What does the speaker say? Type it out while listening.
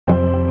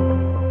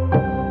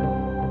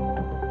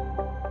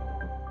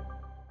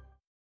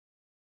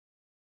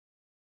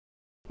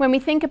When we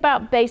think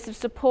about base of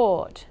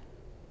support,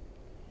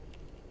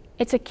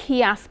 it's a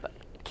key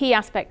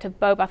aspect of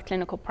BOBATH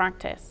clinical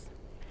practice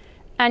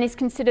and is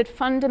considered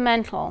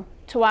fundamental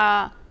to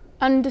our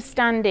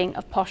understanding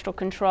of postural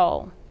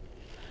control.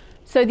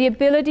 So the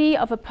ability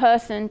of a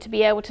person to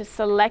be able to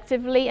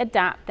selectively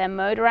adapt their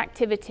motor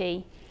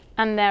activity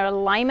and their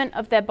alignment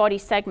of their body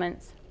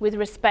segments with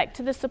respect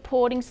to the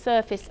supporting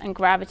surface and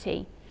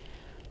gravity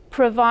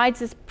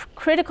provides us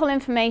critical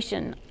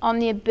information on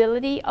the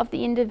ability of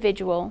the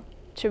individual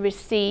to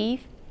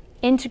receive,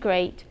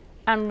 integrate,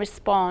 and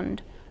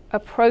respond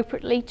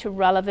appropriately to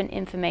relevant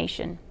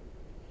information.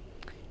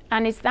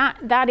 And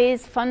that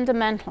is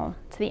fundamental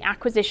to the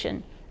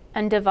acquisition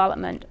and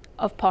development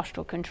of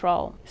postural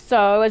control.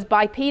 So as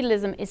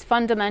bipedalism is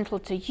fundamental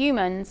to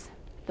humans,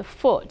 the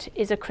foot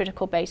is a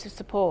critical base of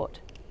support.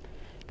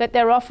 But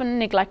they're often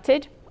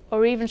neglected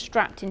or even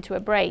strapped into a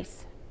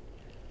brace.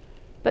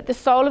 But the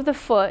sole of the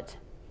foot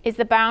is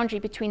the boundary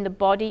between the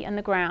body and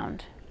the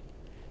ground.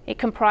 It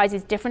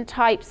comprises different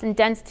types and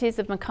densities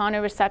of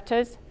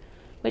mechanoreceptors,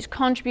 which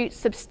contribute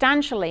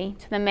substantially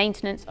to the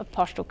maintenance of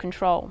postural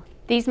control.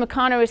 These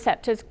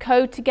mechanoreceptors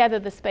code together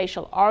the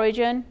spatial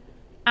origin,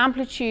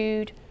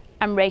 amplitude,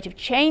 and rate of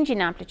change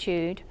in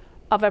amplitude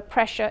of a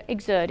pressure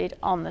exerted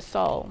on the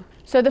sole.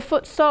 So the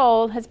foot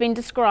sole has been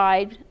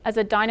described as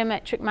a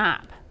dynametric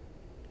map.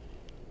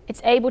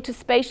 It's able to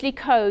spatially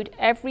code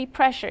every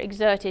pressure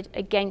exerted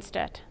against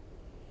it,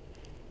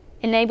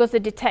 enables the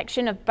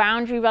detection of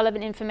boundary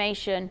relevant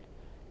information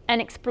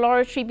and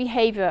exploratory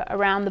behavior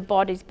around the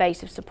body's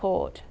base of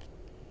support.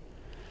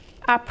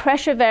 Our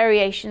pressure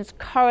variations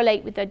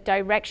correlate with the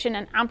direction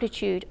and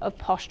amplitude of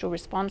postural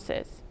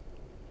responses.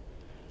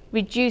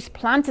 Reduced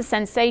plantar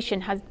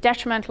sensation has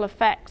detrimental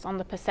effects on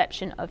the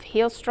perception of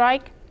heel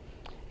strike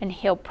and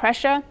heel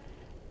pressure,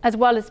 as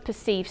well as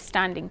perceived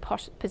standing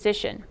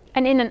position.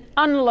 And in an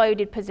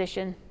unloaded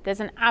position, there's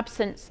an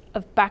absence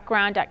of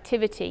background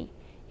activity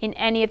in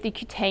any of the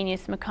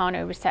cutaneous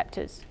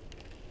mechanoreceptors.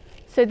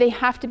 So they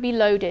have to be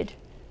loaded,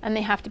 and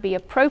they have to be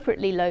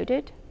appropriately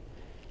loaded.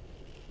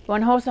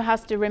 One also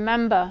has to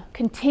remember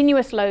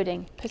continuous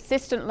loading,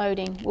 persistent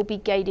loading will be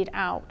gated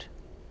out.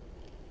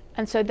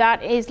 And so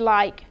that is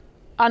like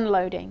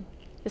unloading.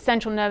 The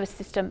central nervous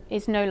system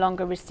is no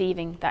longer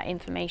receiving that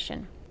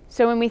information.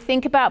 So when we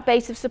think about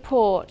base of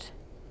support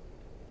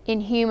in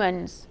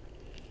humans,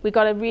 we've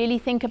got to really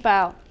think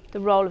about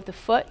the role of the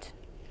foot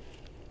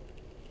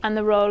and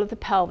the role of the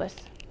pelvis,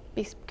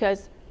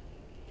 because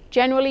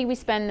generally we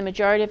spend the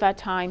majority of our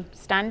time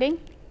standing,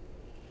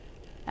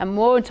 and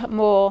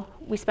more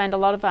we spend a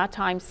lot of our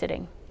time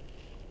sitting.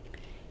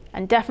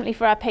 And definitely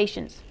for our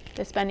patients,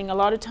 they're spending a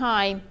lot of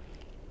time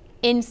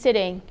in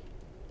sitting,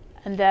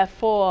 and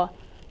therefore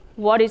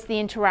what is the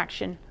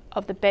interaction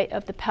of the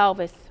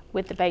pelvis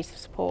with the base of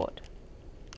support?